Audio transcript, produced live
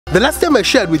The last time I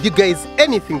shared with you guys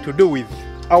anything to do with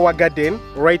our garden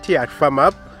right here at Farm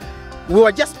Up, we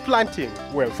were just planting,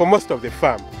 well, for most of the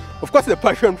farm. Of course, the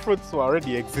passion fruits were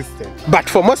already existent, but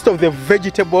for most of the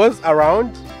vegetables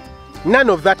around, none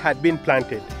of that had been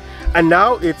planted. And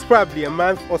now it's probably a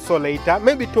month or so later,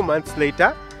 maybe 2 months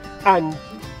later, and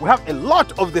we have a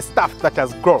lot of the stuff that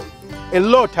has grown. A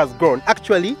lot has grown.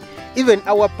 Actually, even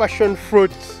our passion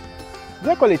fruit,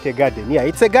 they call it a garden. Yeah,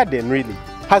 it's a garden really,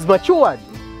 has matured.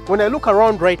 When I look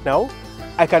around right now,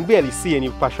 I can barely see any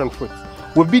passion fruits.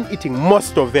 We've been eating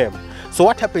most of them. So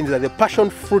what happens is that the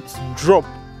passion fruits drop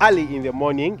early in the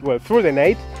morning, well, through the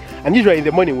night, and usually in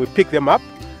the morning we pick them up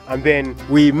and then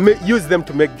we use them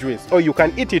to make juice, or you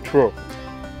can eat it raw.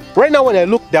 Right now when I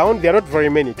look down, there are not very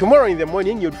many. Tomorrow in the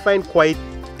morning you'd find quite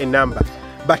a number,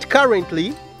 but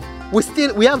currently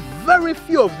we have very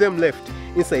few of them left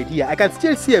inside here. I can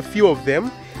still see a few of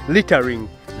them littering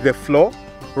the floor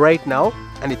right now,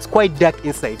 and it's quite dark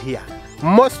inside here.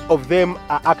 Most of them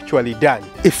are actually done.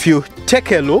 If you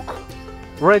take a look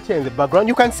right here in the background,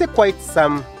 you can see quite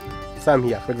some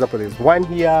here. For example, there's one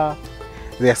here,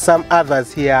 there are some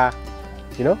others here,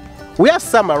 you know. We have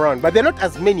some around, but they're not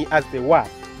as many as they were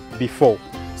before.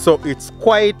 So it's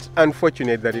quite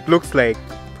unfortunate that it looks like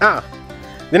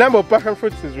the number of passion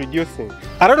fruits is reducing.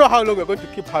 I don't know how long we're going to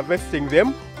keep harvesting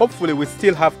them. Hopefully we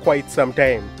still have quite some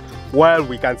time while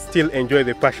we can still enjoy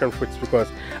the passion fruits, because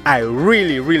I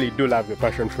really do love the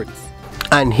passion fruits.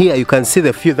 And here you can see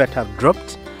the few that have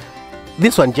dropped.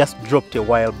 This one just dropped a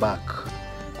while back.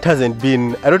 It hasn't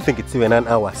been, I don't think it's even an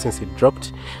hour since it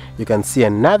dropped. You can see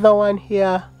another one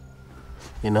here,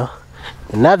 you know,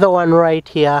 another one right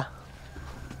here,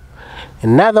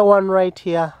 another one right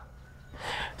here.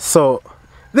 So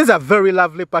these are very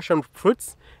lovely passion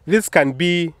fruits. This can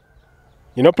be,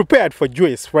 you know, prepared for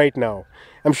juice right now.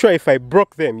 I'm sure if I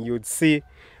broke them, you would see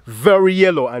very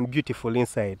yellow and beautiful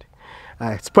inside.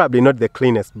 It's probably not the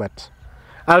cleanest, but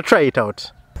I'll try it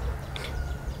out.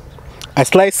 I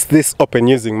sliced this open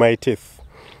using my teeth,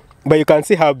 but you can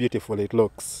see how beautiful it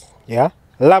looks. Yeah,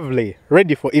 lovely,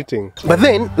 ready for eating. But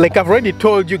then, like I've already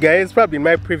told you guys, probably in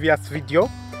my previous video,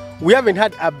 we haven't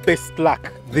had our best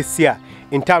luck this year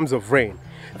in terms of rain.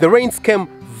 The rains came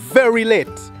very late,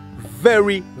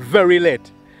 very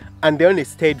late, and they only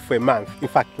stayed for a month, in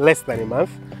fact less than a month,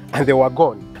 and they were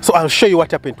gone. So I'll show you what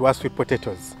happened to our sweet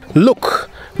potatoes. Look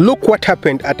what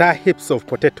happened at our heaps of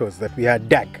potatoes that we had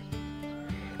dug,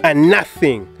 and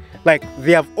nothing, like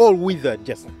they have all withered.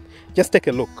 Just take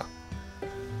a look.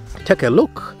 Take a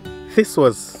look. This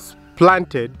was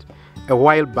planted a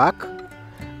while back,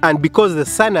 and because the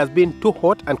sun has been too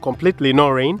hot and completely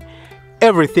no rain,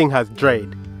 everything has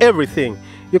dried. Everything.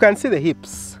 You can see the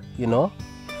hips, you know,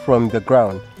 from the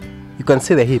ground. You can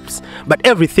see the hips, but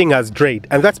everything has dried,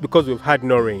 and that's because we've had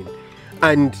no rain.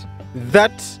 And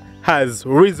that has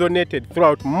resonated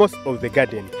throughout most of the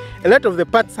garden. A lot of the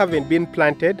parts haven't been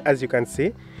planted, as you can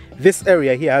see. This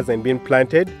area here hasn't been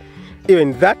planted.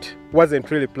 Even that wasn't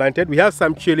really planted. We have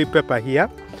some chili pepper here.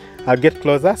 I'll get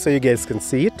closer so you guys can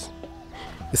see it.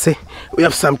 You see, we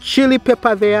have some chili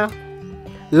pepper there.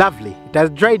 Lovely. It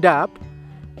has dried up.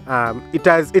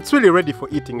 It's really ready for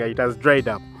eating. It has dried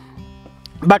up.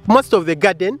 But most of the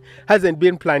garden hasn't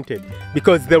been planted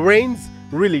because the rains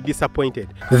really disappointed.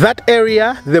 That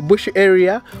area, the bush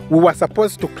area, we were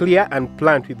supposed to clear and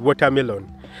plant with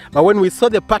watermelon. But when we saw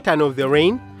the pattern of the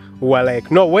rain, we were like,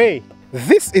 no way.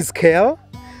 This is kale,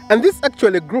 and this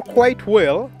actually grew quite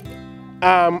well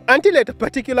until at a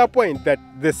particular point that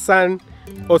the sun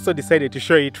also decided to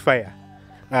show it fire.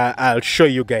 I'll show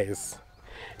you guys.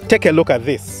 Take a look at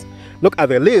this. Look at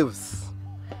the leaves.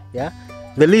 Yeah,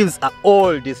 the leaves are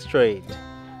all destroyed,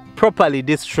 properly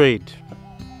destroyed.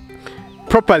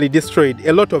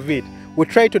 A lot of it. We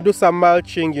try to do some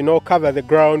mulching, you know, cover the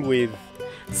ground with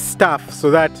stuff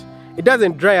so that it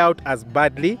doesn't dry out as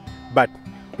badly, but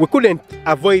we couldn't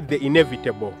avoid the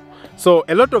inevitable. So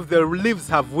a lot of the leaves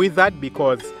have withered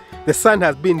because the sun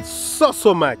has been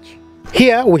so much.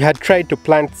 Here we had tried to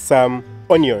plant some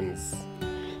onions,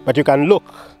 but you can look,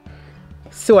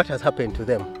 see what has happened to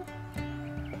them.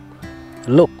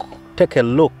 Look, take a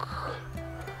look.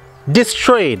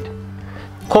 Destroyed,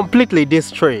 completely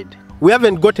destroyed. We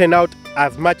haven't gotten out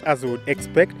as much as we would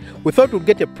expect. We thought we'd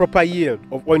get a proper yield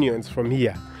of onions from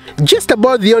here. Just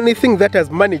about the only thing that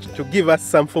has managed to give us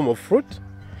some form of fruit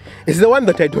is the one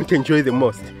that I don't enjoy the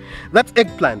most. That's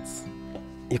eggplants.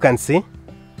 You can see,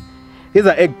 these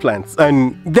are eggplants,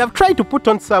 and they've tried to put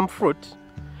on some fruit,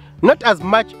 not as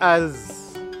much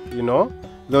as, you know,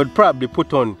 they would probably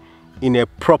put on in a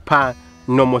proper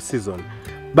normal season,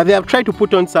 but they have tried to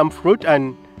put on some fruit,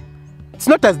 and it's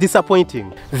not as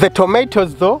disappointing. The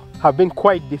tomatoes though have been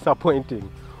quite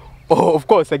disappointing. Oh, of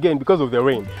course, again, because of the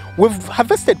rain. We've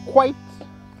harvested quite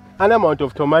an amount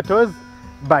of tomatoes,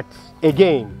 but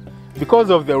again, because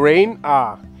of the rain,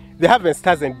 the harvest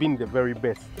hasn't been the very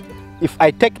best. If I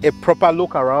take a proper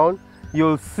look around,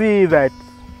 you'll see that,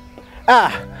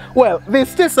 well, there's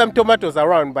still some tomatoes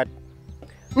around, but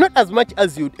not as much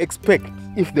as you'd expect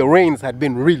if the rains had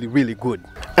been really, really good.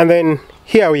 And then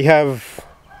here we have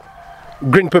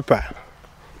green pepper.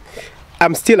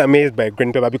 I'm still amazed by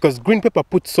green pepper because green pepper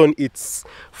puts on its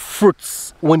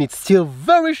fruits when it's still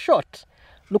very short.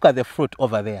 Look at the fruit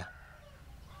over there,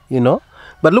 you know,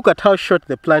 but look at how short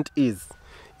the plant is.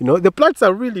 You know, the plants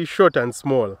are really short and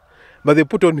small, but they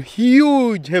put on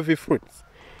huge, heavy fruits.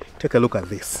 Take a look at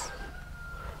this,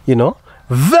 you know,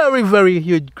 very, very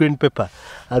huge green pepper.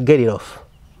 I'll get it off.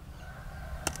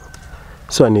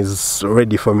 This one is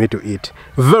ready for me to eat.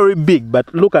 Very big,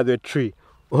 but look at the tree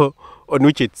on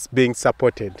which it's being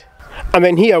supported. And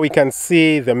then here we can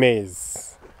see the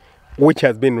maize, which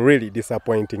has been really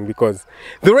disappointing because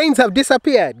the rains have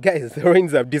disappeared, guys. The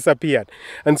rains have disappeared.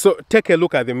 And so take a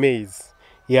look at the maize.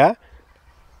 Yeah,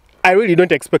 I really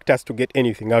don't expect us to get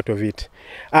anything out of it.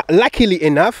 Luckily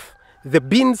enough, the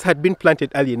beans had been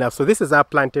planted early enough. So this is our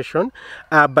plantation,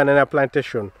 our banana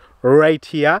plantation right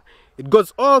here. It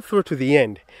goes all through to the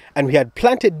end, and we had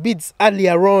planted beans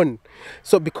earlier on.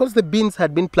 So because the beans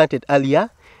had been planted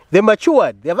earlier, they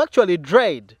matured. They have actually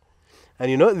dried, and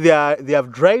you know, they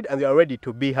have dried and they are ready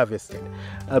to be harvested.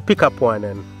 I'll pick up one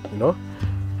and, you know,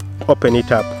 open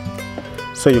it up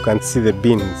so you can see the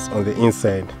beans on the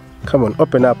inside. Come on,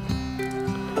 open up.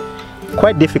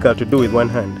 Quite difficult to do with one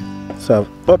hand. So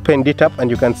I've opened it up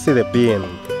and you can see the bean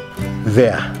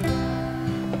there.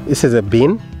 This is a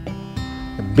bean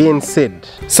seed.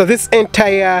 So this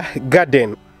entire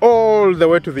garden, all the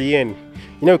way to the end,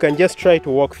 you know, you can just try to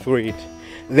walk through it.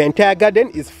 The entire garden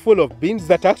is full of beans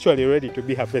that are actually ready to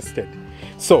be harvested.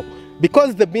 So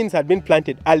because the beans had been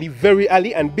planted early, very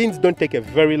early, and beans don't take a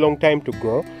very long time to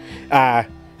grow,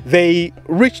 they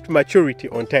reached maturity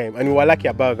on time, and we were lucky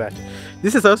about that.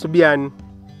 This is supposed to be an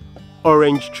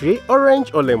orange tree.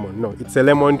 Orange or lemon? No, it's a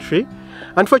lemon tree.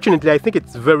 Unfortunately, I think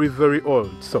it's very, very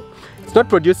old, so it's not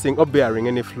producing or bearing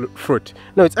any fruit.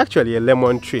 No, it's actually a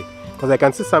lemon tree because I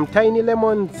can see some tiny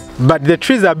lemons, but the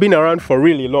trees have been around for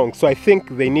really long, so I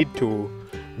think they need to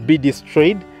be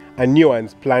destroyed and new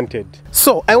ones planted.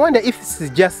 So I wonder if this is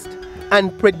just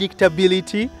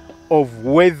unpredictability of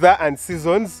weather and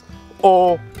seasons,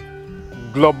 or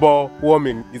global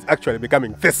warming is actually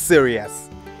becoming this serious.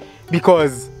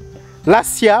 Because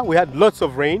last year we had lots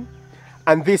of rain,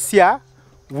 and this year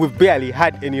we've barely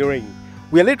had any rain.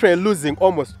 We are literally losing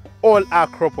almost all our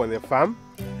crop on the farm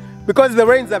because the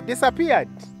rains have disappeared.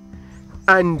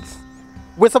 And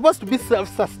we're supposed to be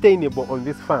self-sustainable on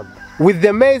this farm. With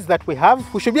the maize that we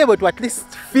have, we should be able to at least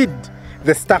feed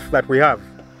the stuff that we have.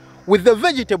 With the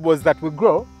vegetables that we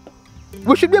grow,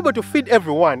 we should be able to feed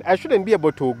everyone. I shouldn't be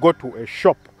able to go to a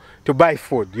shop to buy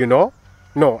food, you know?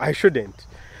 No, I shouldn't.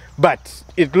 But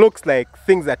it looks like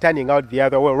things are turning out the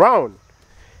other way around.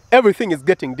 Everything is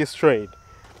getting destroyed,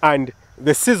 and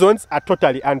the seasons are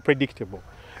totally unpredictable.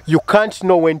 You can't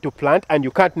know when to plant and you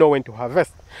can't know when to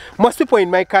harvest. Most people in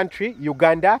my country,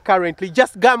 Uganda, currently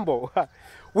just gamble.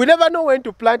 We never know when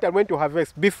to plant and when to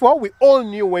harvest. Before, we all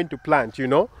knew when to plant, you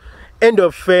know. End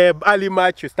of Feb, early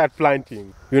March, you start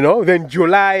planting, you know. Then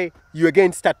July, you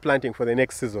again start planting for the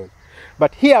next season.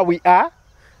 But here we are,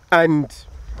 and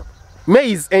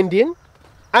May is ending,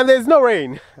 and there's no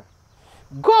rain.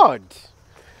 God!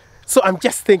 So I'm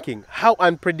just thinking, how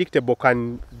unpredictable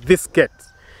can this get?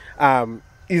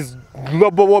 Is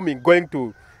global warming going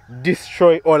to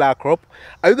destroy all our crop?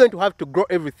 Are you going to have to grow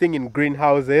everything in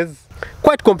greenhouses?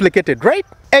 Quite complicated, right?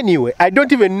 Anyway, I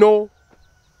don't even know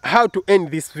how to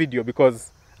end this video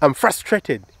because I'm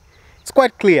frustrated. It's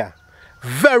quite clear.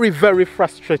 Very, very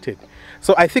frustrated.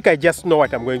 So I think I just know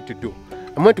what I'm going to do.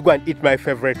 I'm going to go and eat my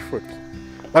favorite fruit.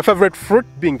 My favorite fruit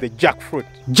being the jackfruit.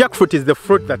 Jackfruit is the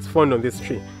fruit that's found on this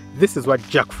tree. This is what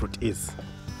jackfruit is.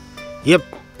 Yep.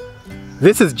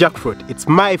 This is jackfruit. It's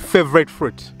my favorite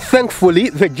fruit. Thankfully,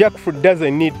 the jackfruit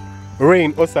doesn't need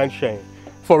rain or sunshine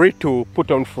for it to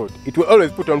put on fruit. It will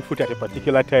always put on fruit at a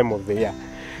particular time of the year.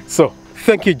 So,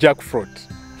 thank you, jackfruit,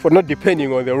 for not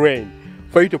depending on the rain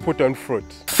for you to put on fruit.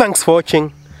 Thanks for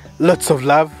watching. Lots of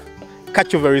love.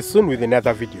 Catch you very soon with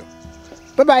another video.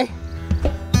 Bye-bye.